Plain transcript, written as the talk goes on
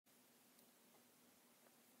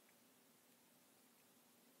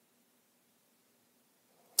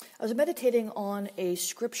I was meditating on a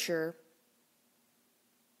scripture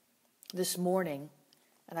this morning,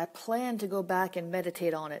 and I plan to go back and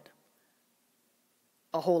meditate on it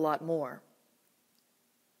a whole lot more.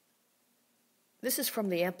 This is from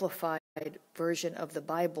the Amplified version of the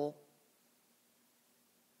Bible.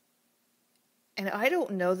 And I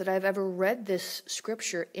don't know that I've ever read this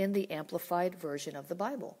scripture in the Amplified version of the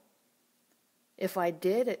Bible. If I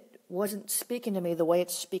did, it wasn't speaking to me the way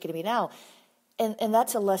it's speaking to me now. And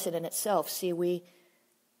that's a lesson in itself. See, we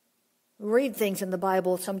read things in the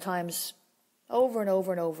Bible sometimes over and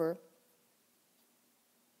over and over.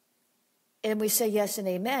 And we say yes and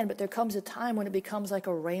amen, but there comes a time when it becomes like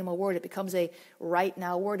a rhema word. It becomes a right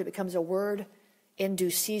now word. It becomes a word in due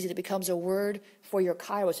season. It becomes a word for your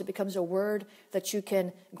kairos. It becomes a word that you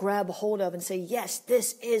can grab hold of and say, yes,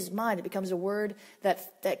 this is mine. It becomes a word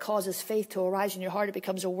that causes faith to arise in your heart. It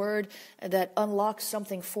becomes a word that unlocks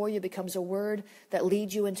something for you. It becomes a word that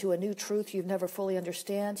leads you into a new truth you've never fully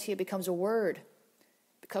understand. See, it becomes a word.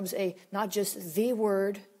 It becomes not just the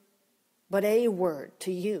word, but a word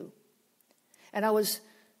to you. And I was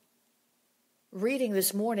reading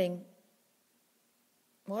this morning.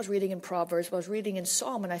 I was reading in Proverbs, I was reading in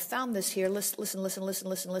Psalm, and I found this here.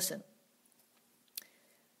 Listen.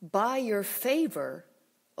 By your favor,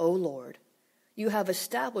 O Lord, you have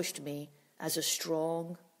established me as a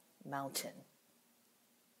strong mountain.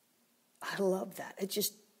 I love that. It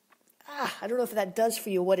just, I don't know if that does for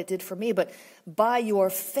you what it did for me, but by your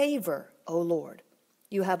favor, O Lord,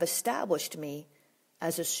 you have established me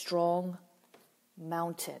as a strong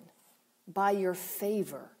mountain. By your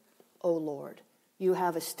favor, O Lord, you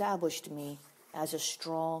have established me as a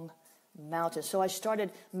strong mountain. So I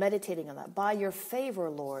started meditating on that. By your favor,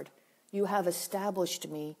 Lord, you have established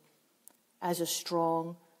me as a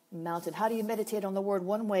strong mountain. How do you meditate on the word?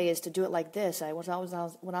 One way is to do it like this.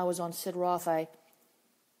 When I was on Sid Roth, I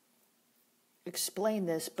explained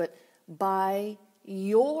this, but by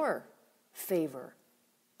your favor,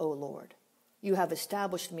 O Lord, you have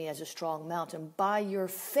established me as a strong mountain. By your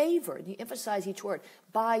favor, you emphasize each word,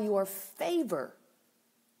 by your favor,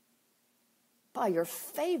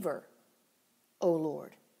 O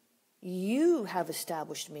Lord, you have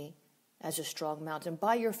established me as a strong mountain.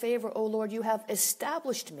 By your favor, O Lord, you have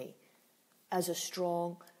established me as a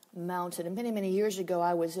strong mountain. And many, many years ago,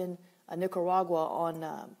 I was in Nicaragua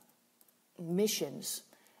on missions.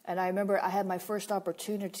 And I remember I had my first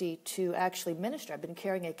opportunity to actually minister. I've been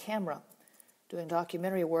carrying a camera, doing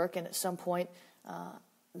documentary work, and at some point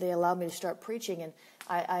they allowed me to start preaching. And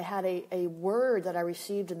I had a word that I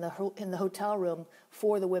received in the hotel room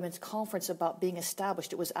for the women's conference about being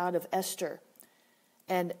established. It was out of Esther.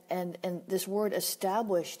 And this word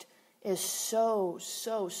established is so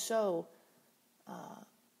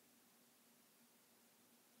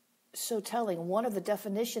telling. One of the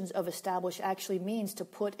definitions of establish actually means to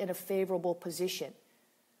put in a favorable position.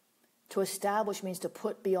 To establish means to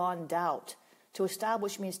put beyond doubt. To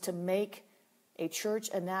establish means to make a church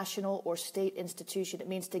a national or state institution. It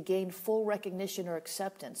means to gain full recognition or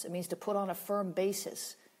acceptance. It means to put on a firm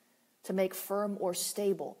basis, to make firm or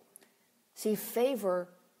stable. See, favor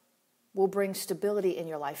will bring stability in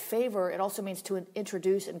your life. Favor, it also means to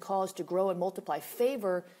introduce and cause to grow and multiply.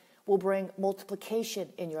 Favor will bring multiplication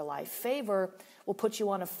in your life. Favor will put you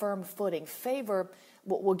on a firm footing. Favor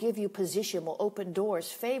will give you position, will open doors.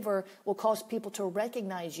 Favor will cause people to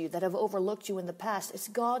recognize you that have overlooked you in the past. It's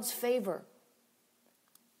God's favor.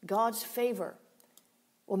 God's favor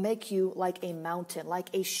will make you like a mountain, like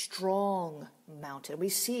a strong mountain.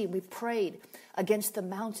 We've prayed against the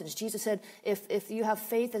mountains. Jesus said, if you have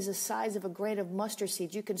faith as the size of a grain of mustard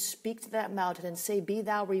seed, you can speak to that mountain and say, be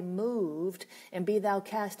thou removed and be thou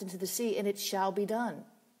cast into the sea, and it shall be done.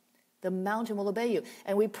 The mountain will obey you.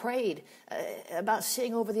 And we prayed about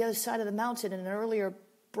seeing over the other side of the mountain in an earlier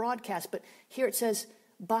broadcast. But here it says,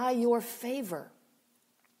 by your favor,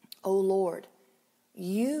 O Lord,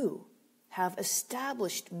 you have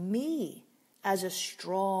established me as a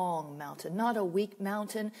strong mountain. Not a weak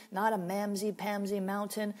mountain, not a mamsy-pamsy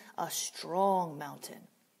mountain, a strong mountain.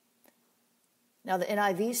 Now the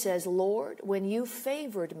NIV says, Lord, when you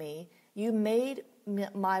favored me, you made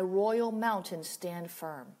my royal mountain stand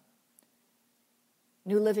firm.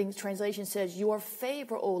 New Living Translation says, your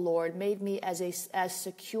favor, O Lord, made me as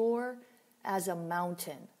secure as a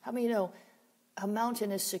mountain. How many know a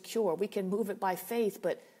mountain is secure? We can move it by faith,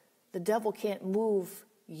 but the devil can't move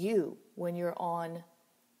you when you're on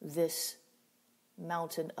this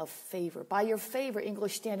mountain of favor. By your favor,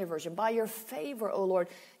 English Standard Version, by your favor, O Lord,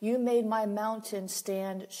 you made my mountain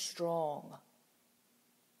stand strong.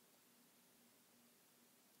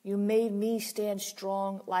 You made me stand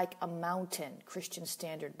strong like a mountain, Christian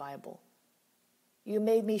Standard Bible. You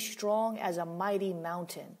made me strong as a mighty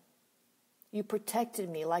mountain. You protected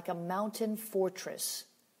me like a mountain fortress.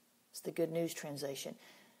 It's the Good News translation.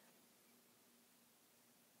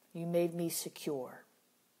 You made me secure.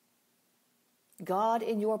 God,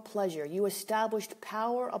 in your pleasure, you established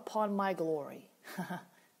power upon my glory. How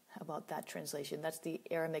about that translation? That's the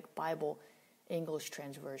Aramaic Bible English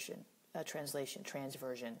translation.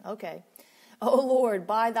 Okay. O Lord,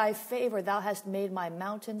 by thy favor thou hast made my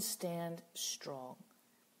mountain stand strong.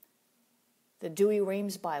 The Dewey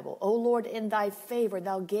Reams Bible. O Lord, in thy favor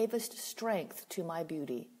thou gavest strength to my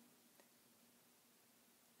beauty.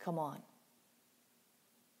 Come on.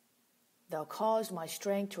 Thou caused my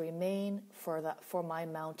strength to remain for my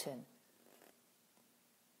mountain.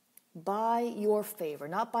 By your favor,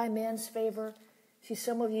 not by man's favor. See,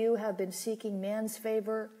 some of you have been seeking man's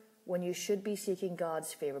favor when you should be seeking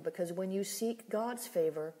God's favor. Because when you seek God's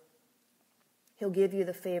favor, he'll give you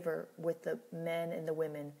the favor with the men and the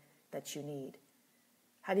women that you need.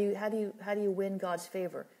 How do you win God's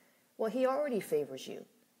favor? Well, he already favors you.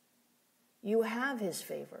 You have his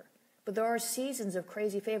favor. But there are seasons of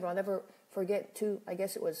crazy favor. I'll never forget I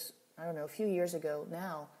guess it was, a few years ago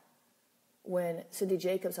now, when Cindy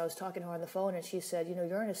Jacobs, I was talking to her on the phone, and she said,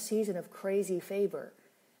 you're in a season of crazy favor.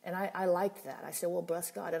 And I liked that. I said, well, bless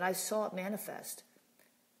God. And I saw it manifest.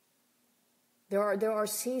 There are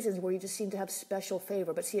seasons where you just seem to have special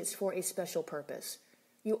favor, but see, it's for a special purpose.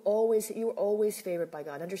 You're always favored by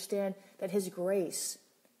God. Understand that his grace,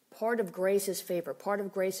 part of grace is favor. Part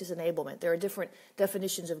of grace is enablement. There are different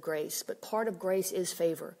definitions of grace, but part of grace is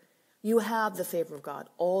favor. You have the favor of God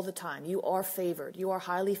all the time. You are favored. You are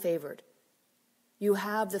highly favored. You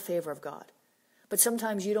have the favor of God. But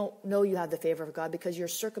sometimes you don't know you have the favor of God because your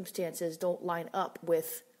circumstances don't line up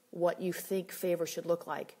with what you think favor should look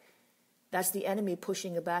like. That's the enemy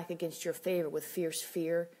pushing back against your favor with fierce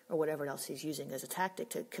fear or whatever else he's using as a tactic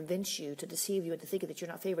to convince you, to deceive you into thinking that you're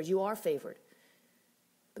not favored. You are favored.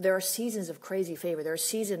 But there are seasons of crazy favor. There are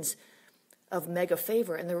seasons of mega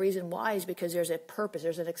favor. And the reason why is because there's a purpose.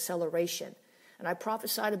 There's an acceleration. And I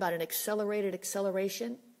prophesied about an accelerated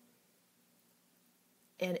acceleration.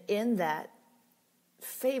 And in that,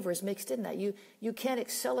 favor is mixed in that. You can't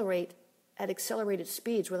accelerate at accelerated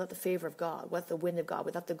speeds without the favor of God, without the wind of God,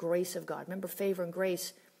 without the grace of God. Remember, favor and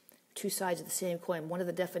grace, two sides of the same coin. One of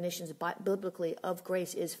the definitions biblically of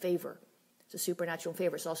grace is favor. It's a supernatural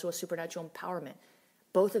favor. It's also a supernatural empowerment.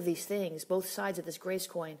 Both of these things, both sides of this grace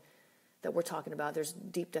coin that we're talking about, there's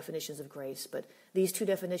deep definitions of grace, but these two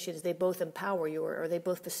definitions, they both empower you or they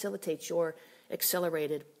both facilitate your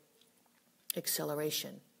accelerated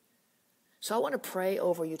acceleration. So I want to pray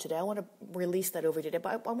over you today. I want to release that over you today.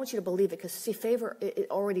 But I want you to believe it because, see, favor, it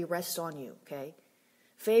already rests on you, okay?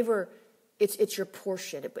 Favor, it's your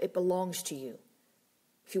portion. It belongs to you.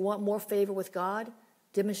 If you want more favor with God,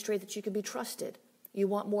 demonstrate that you can be trusted. You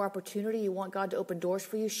want more opportunity, you want God to open doors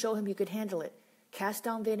for you, show him you could handle it. Cast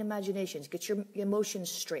down vain imaginations. Get your emotions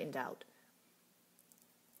straightened out.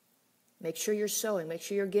 Make sure you're sowing. Make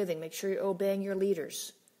sure you're giving. Make sure you're obeying your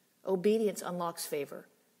leaders. Obedience unlocks favor.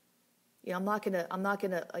 I'm not gonna.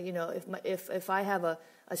 If I have a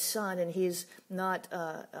son and he's not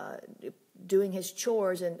doing his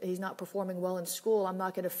chores and he's not performing well in school, I'm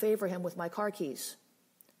not going to favor him with my car keys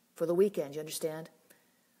for the weekend. You understand?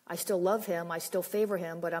 I still love him. I still favor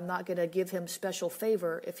him, but I'm not going to give him special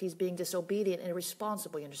favor if he's being disobedient and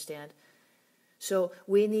irresponsible. You understand? So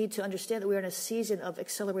we need to understand that we're in a season of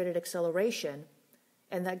accelerated acceleration,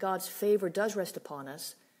 and that God's favor does rest upon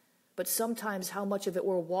us. But sometimes how much of it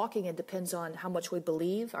we're walking in depends on how much we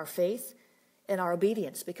believe, our faith, and our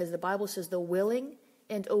obedience. Because the Bible says the willing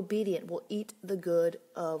and obedient will eat the good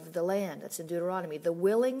of the land. That's in Deuteronomy. The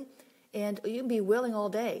willing, and you can be willing all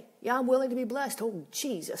day. Yeah, I'm willing to be blessed. Oh,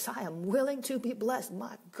 Jesus, I am willing to be blessed.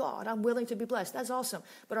 My God, I'm willing to be blessed. That's awesome.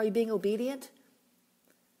 But are you being obedient?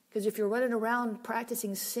 Because if you're running around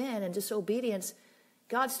practicing sin and disobedience,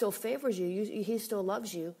 God still favors you. He still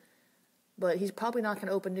loves you. But he's probably not going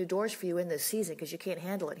to open new doors for you in this season because you can't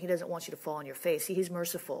handle it. He doesn't want you to fall on your face. He's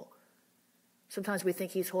merciful. Sometimes we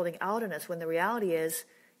think he's holding out on us when the reality is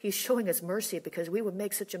he's showing us mercy because we would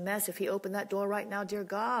make such a mess if he opened that door right now. Dear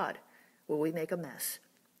God, will we make a mess?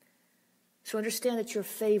 So understand that you're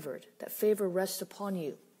favored. That favor rests upon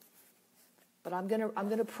you. But I'm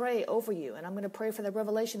gonna pray over you, and I'm gonna pray for the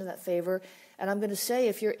revelation of that favor. And I'm gonna say,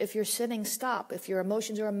 if you're sinning, stop. If your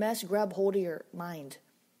emotions are a mess, grab hold of your mind.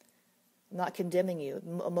 I'm not condemning you.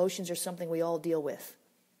 Emotions are something we all deal with.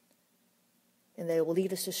 And they will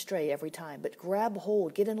lead us astray every time. But grab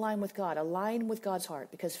hold. Get in line with God. Align with God's heart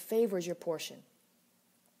because favor is your portion.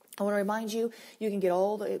 I want to remind you, you can get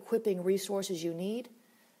all the equipping resources you need,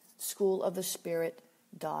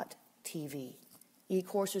 schoolofthespirit.tv.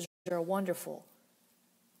 E-courses are wonderful.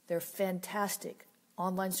 They're fantastic.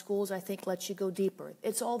 Online schools, I think, let you go deeper.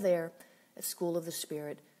 It's all there at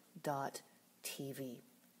schoolofthespirit.tv.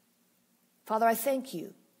 Father, I thank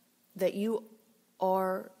you that you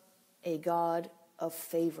are a God of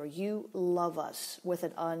favor. You love us with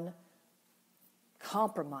an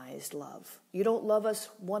uncompromised love. You don't love us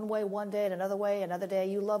one way one day and another way another day.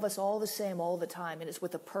 You love us all the same all the time, and it's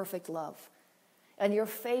with a perfect love. And your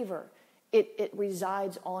favor, it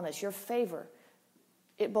resides on us. Your favor,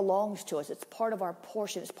 it belongs to us. It's part of our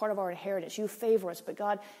portion. It's part of our inheritance. You favor us, but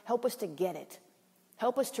God, help us to get it.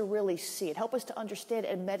 Help us to really see it. Help us to understand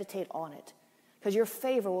it and meditate on it. Because your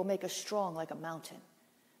favor will make us strong like a mountain.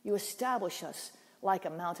 You establish us like a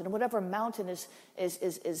mountain. And whatever mountain is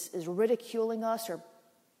ridiculing us or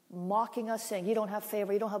mocking us, saying you don't have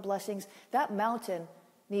favor, you don't have blessings, that mountain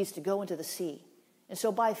needs to go into the sea. And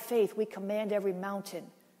so by faith, we command every mountain,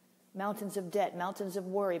 mountains of debt, mountains of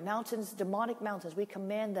worry, mountains, demonic mountains, we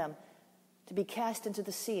command them to be cast into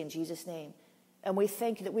the sea in Jesus' name. And we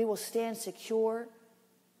thank you that we will stand secure,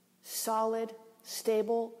 solid,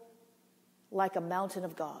 stable, like a mountain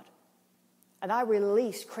of God. And I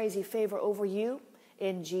release crazy favor over you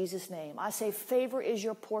in Jesus' name. I say favor is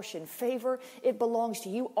your portion. Favor, it belongs to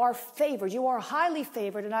you. You are favored. You are highly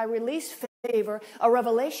favored. And I release favor, a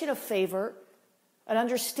revelation of favor, an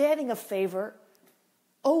understanding of favor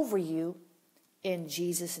over you in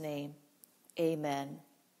Jesus' name. Amen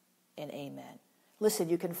and amen. Listen,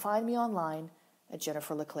 you can find me online at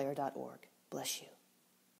jenniferleclaire.org. Bless you.